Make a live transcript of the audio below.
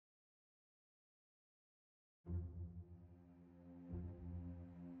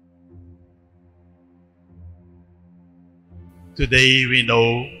Today we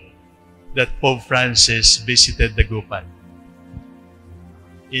know that Pope Francis visited Dagupan.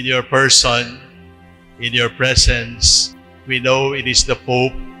 In your person, in your presence, we know it is the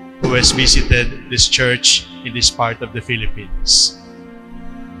Pope who has visited this church in this part of the Philippines.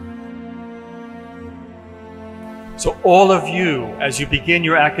 So all of you, as you begin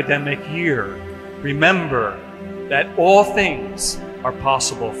your academic year, remember that all things are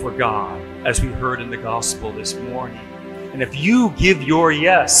possible for God, as we heard in the gospel this morning. And if you give your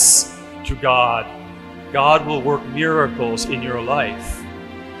yes to God, God will work miracles in your life.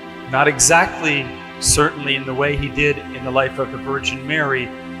 Not exactly, certainly in the way he did in the life of the Virgin Mary,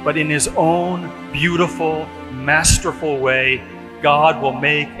 but in his own beautiful, masterful way, God will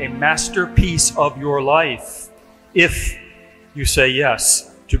make a masterpiece of your life if you say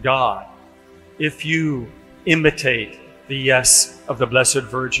yes to God, if you imitate the yes of the Blessed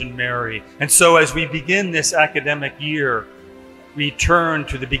Virgin Mary. And so as we begin this academic year, we turn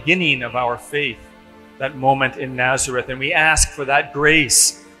to the beginning of our faith, that moment in Nazareth, and we ask for that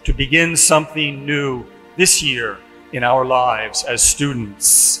grace to begin something new this year in our lives as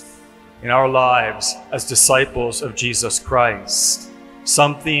students, in our lives as disciples of Jesus Christ.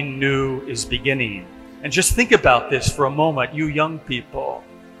 Something new is beginning. And just think about this for a moment, you young people,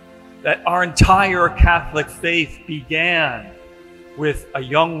 that our entire Catholic faith began with a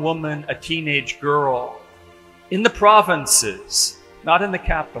young woman, a teenage girl, in the provinces, not in the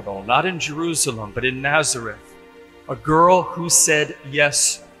capital, not in Jerusalem, but in Nazareth. A girl who said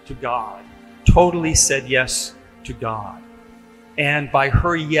yes to God, totally said yes to God. And by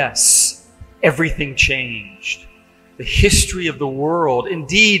her yes, everything changed. The history of the world,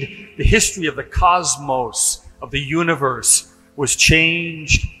 indeed, the history of the cosmos, of the universe, was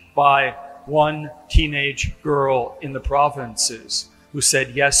changed by one teenage girl in the provinces who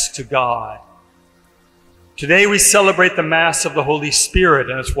said yes to God. Today we celebrate the Mass of the Holy Spirit,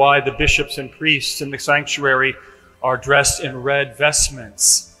 and that's why the bishops and priests in the sanctuary are dressed in red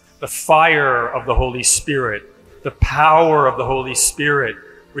vestments. The fire of the Holy Spirit, the power of the Holy Spirit,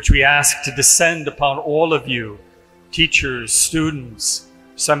 which we ask to descend upon all of you, teachers, students,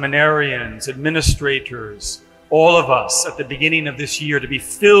 seminarians, administrators, all of us at the beginning of this year, to be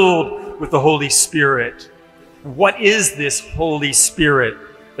filled with the Holy Spirit. What is this Holy Spirit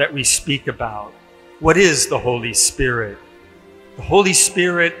that we speak about? What is the Holy Spirit? The Holy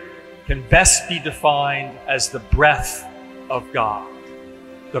Spirit can best be defined as the breath of God.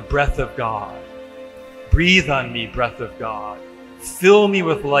 The breath of God. Breathe on me, breath of God. Fill me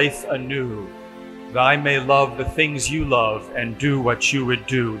with life anew, that I may love the things you love and do what you would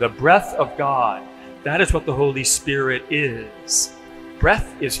do. The breath of God, that is what the Holy Spirit is.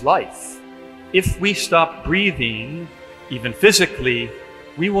 Breath is life. If we stop breathing, even physically,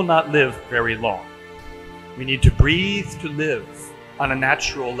 we will not live very long. We need to breathe to live on a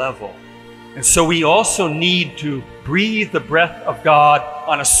natural level. And so we also need to breathe the breath of God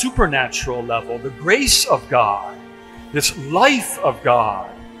on a supernatural level, the grace of God, this life of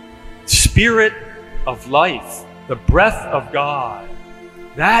God, Spirit of life, the breath of God.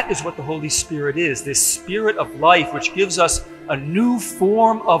 That is what the Holy Spirit is, this Spirit of life which gives us a new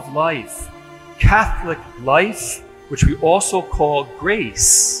form of life, Catholic life, which we also call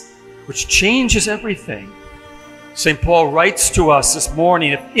grace, which changes everything. St. Paul writes to us this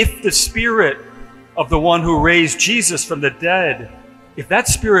morning, if the Spirit of the one who raised Jesus from the dead, if that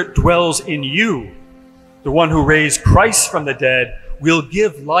Spirit dwells in you, the one who raised Christ from the dead, will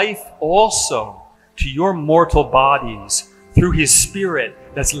give life also to your mortal bodies through his Spirit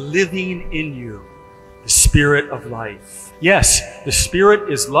that's living in you, the Spirit of life. Yes, the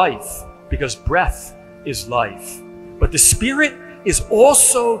Spirit is life because breath is life. But the Spirit is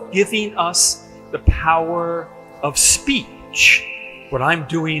also giving us the power of speech, what I'm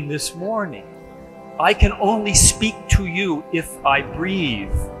doing this morning. I can only speak to you if I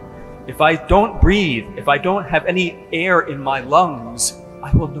breathe. If I don't breathe, if I don't have any air in my lungs,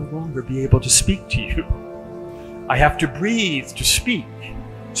 I will no longer be able to speak to you. I have to breathe to speak.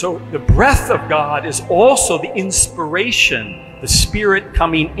 So the breath of God is also the inspiration, the Spirit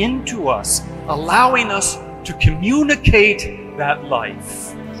coming into us, allowing us to communicate that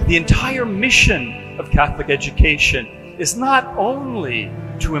life. The entire mission of Catholic education is not only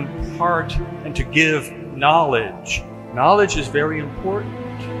to impart and to give knowledge. Knowledge is very important,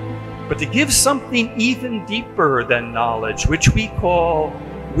 but to give something even deeper than knowledge, which we call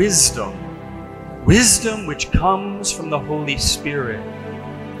wisdom. Wisdom which comes from the Holy Spirit.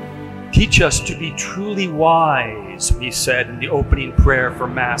 Teach us to be truly wise, we said in the opening prayer for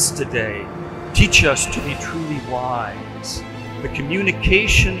Mass today. Teach us to be truly wise. The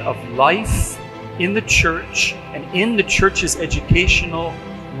communication of life in the church and in the church's educational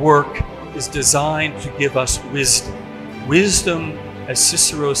work is designed to give us wisdom. Wisdom, as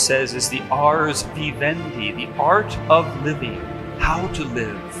Cicero says, is the ars vivendi, the art of living, how to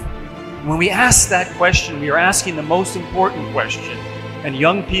live. When we ask that question, we are asking the most important question. And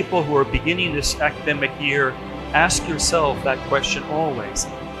young people who are beginning this academic year, ask yourself that question always.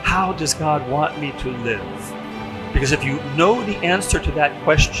 How does God want me to live? Because if you know the answer to that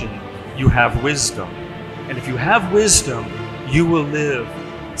question, you have wisdom. And if you have wisdom, you will live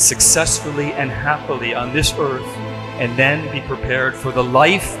successfully and happily on this earth, and then be prepared for the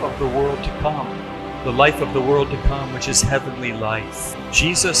life of the world to come. The life of the world to come, which is heavenly life.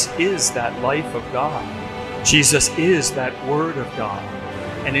 Jesus is that life of God. Jesus is that Word of God.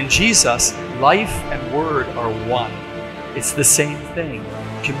 And in Jesus, life and Word are one. It's the same thing,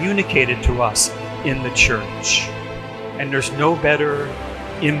 communicated to us in the church. And there's no better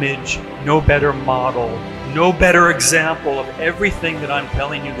image, no better model, no better example of everything that I'm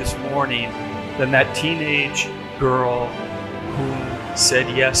telling you this morning than that teenage girl who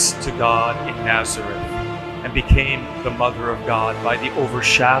said yes to God in Nazareth and became the Mother of God by the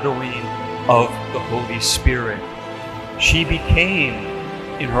overshadowing of the Holy Spirit. She became,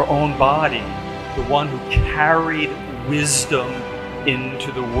 in her own body, the one who carried wisdom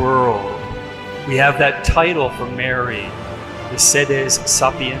into the world. We have that title for Mary, the sedes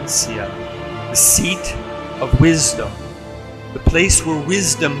sapientia, the seat of wisdom, the place where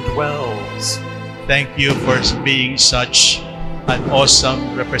wisdom dwells. Thank you for being such an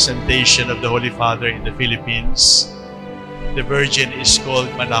awesome representation of the Holy Father in the Philippines. The Virgin is called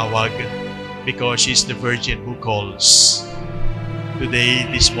Manawag because she's the Virgin who calls. Today,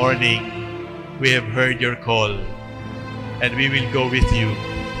 this morning, we have heard your call, and we will go with you,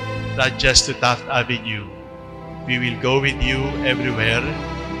 not just to Taft Avenue. We will go with you everywhere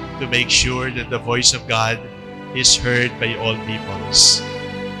to make sure that the voice of God is heard by all peoples.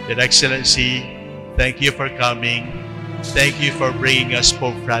 Your Excellency, thank you for coming. Thank you for bringing us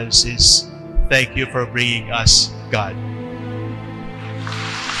Pope Francis. Thank you for bringing us God.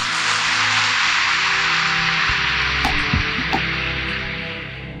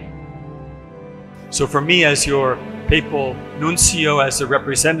 So for me, as your papal nuncio, as a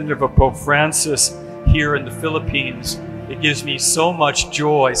representative of Pope Francis here in the Philippines, it gives me so much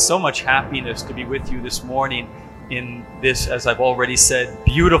joy, so much happiness to be with you this morning in this, as I've already said,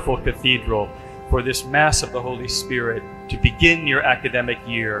 beautiful cathedral for this Mass of the Holy Spirit to begin your academic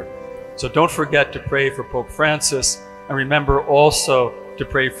year. So don't forget to pray for Pope Francis, and remember also to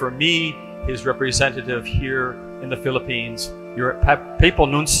pray for me, his representative here in the Philippines, your papal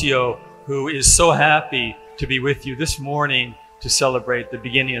nuncio, who is so happy to be with you this morning to celebrate the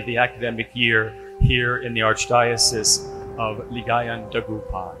beginning of the academic year here in the Archdiocese of Ligayan,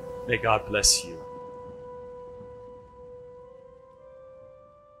 Dagupan. May God bless you.